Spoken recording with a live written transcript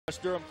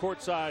Durham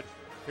courtside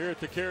here at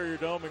the Carrier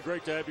Dome, and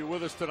great to have you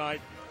with us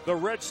tonight. The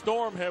Red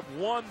Storm have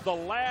won the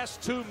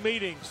last two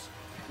meetings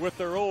with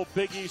their old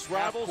Big East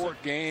rivals.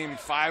 Half-court game,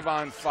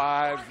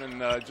 5-on-5,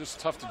 and just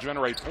tough to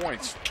generate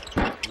points.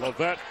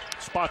 Lovett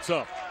spots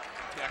up.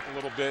 Back a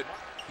little bit.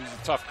 He's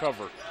a tough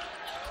cover.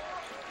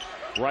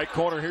 Right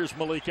corner, here's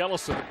Malik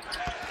Ellison.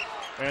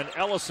 And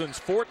Ellison's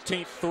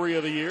 14th three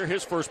of the year,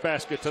 his first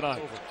basket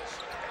tonight.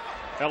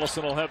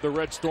 Ellison will have the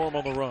Red Storm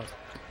on the run.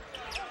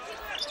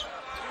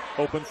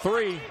 Open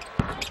three,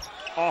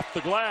 off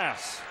the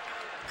glass.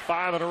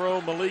 5 in a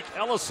row, Malik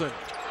Ellison.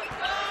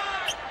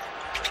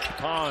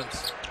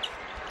 Pons,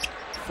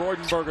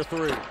 Freudenberger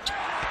three.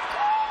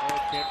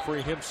 Oh, can't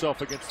free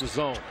himself against the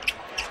zone.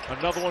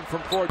 Another one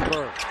from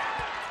Freudenberg.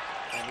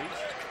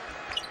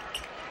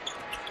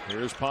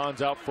 Here's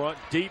Pons out front,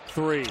 deep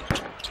three.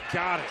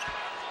 Got it.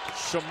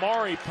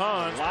 Shamari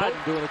Pons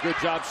doing a good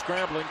job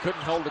scrambling.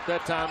 Couldn't hold it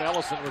that time.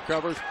 Ellison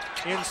recovers.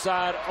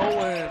 Inside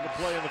Owen to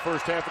play in the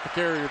first half at the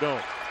Carrier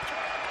Dome.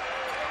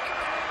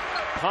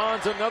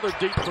 Pons another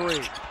deep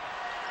three.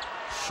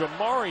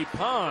 Shamari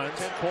Pons,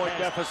 10-point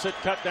deficit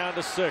cut down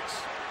to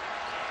 6.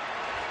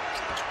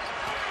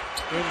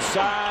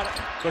 Inside,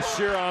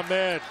 Bashir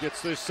Ahmed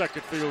gets his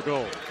second field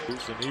goal.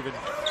 And even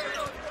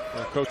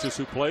coaches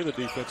who play the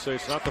defense say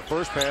it's not the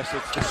first pass,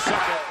 it's the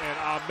second, and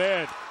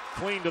Ahmed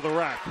clean to the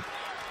rack.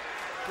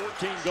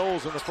 14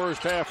 goals in the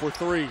first half were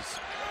threes.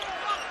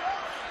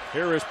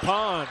 Here is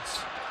Pons,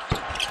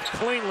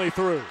 cleanly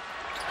through.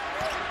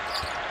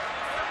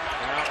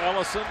 Now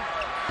Ellison.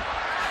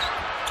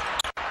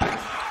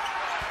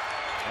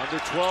 Under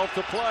 12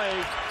 to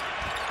play.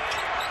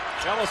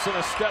 Ellison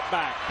a step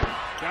back.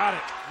 Got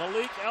it.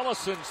 Malik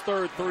Ellison's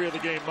third three of the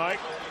game, Mike.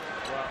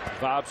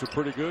 Wow. Vibes are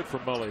pretty good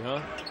from Mully,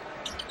 huh?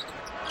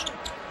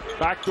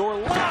 Backdoor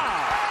lob.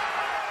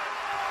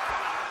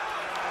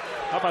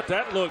 How about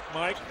that look,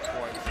 Mike?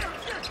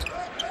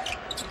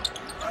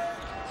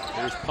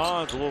 Here's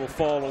Pons, a little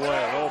fall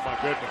away. Oh, my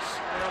goodness.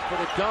 Up for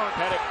the dunk,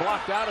 had it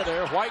blocked out of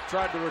there. White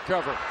tried to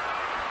recover.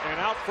 And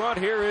out front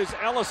here is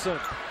Ellison.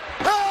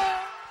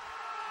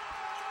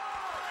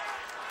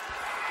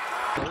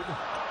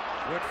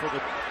 Went for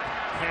the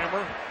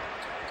hammer.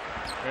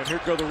 And here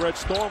go the Red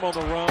Storm on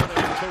the run. And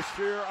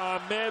Bashir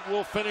Ahmed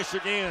will finish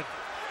again.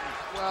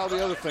 Well,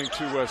 the other thing,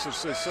 too, Wes,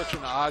 it's such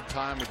an odd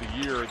time of the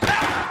year. You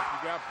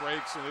got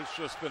breaks, and it's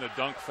just been a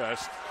dunk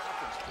fest.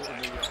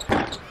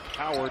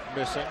 Howard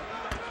missing.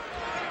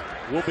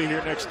 We'll be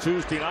here next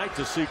Tuesday night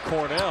to see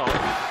Cornell.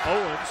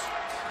 Owens.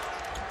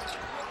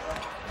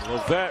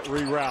 Lovett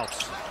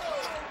reroutes.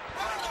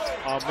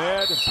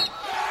 Ahmed,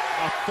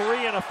 a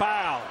three and a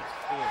foul.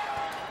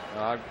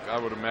 I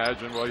would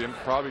imagine, well, you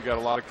probably got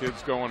a lot of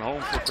kids going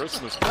home for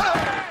Christmas.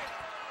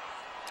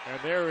 And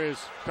there is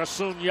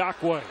Kasun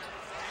Yakwe.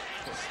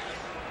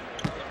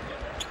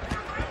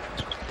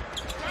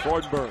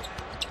 Freudenberg.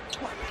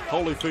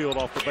 Holyfield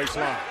off the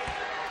baseline.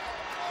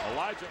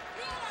 Elijah.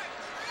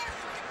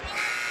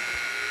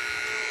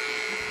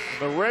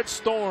 The Red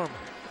Storm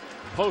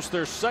post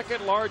their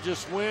second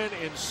largest win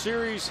in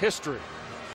series history.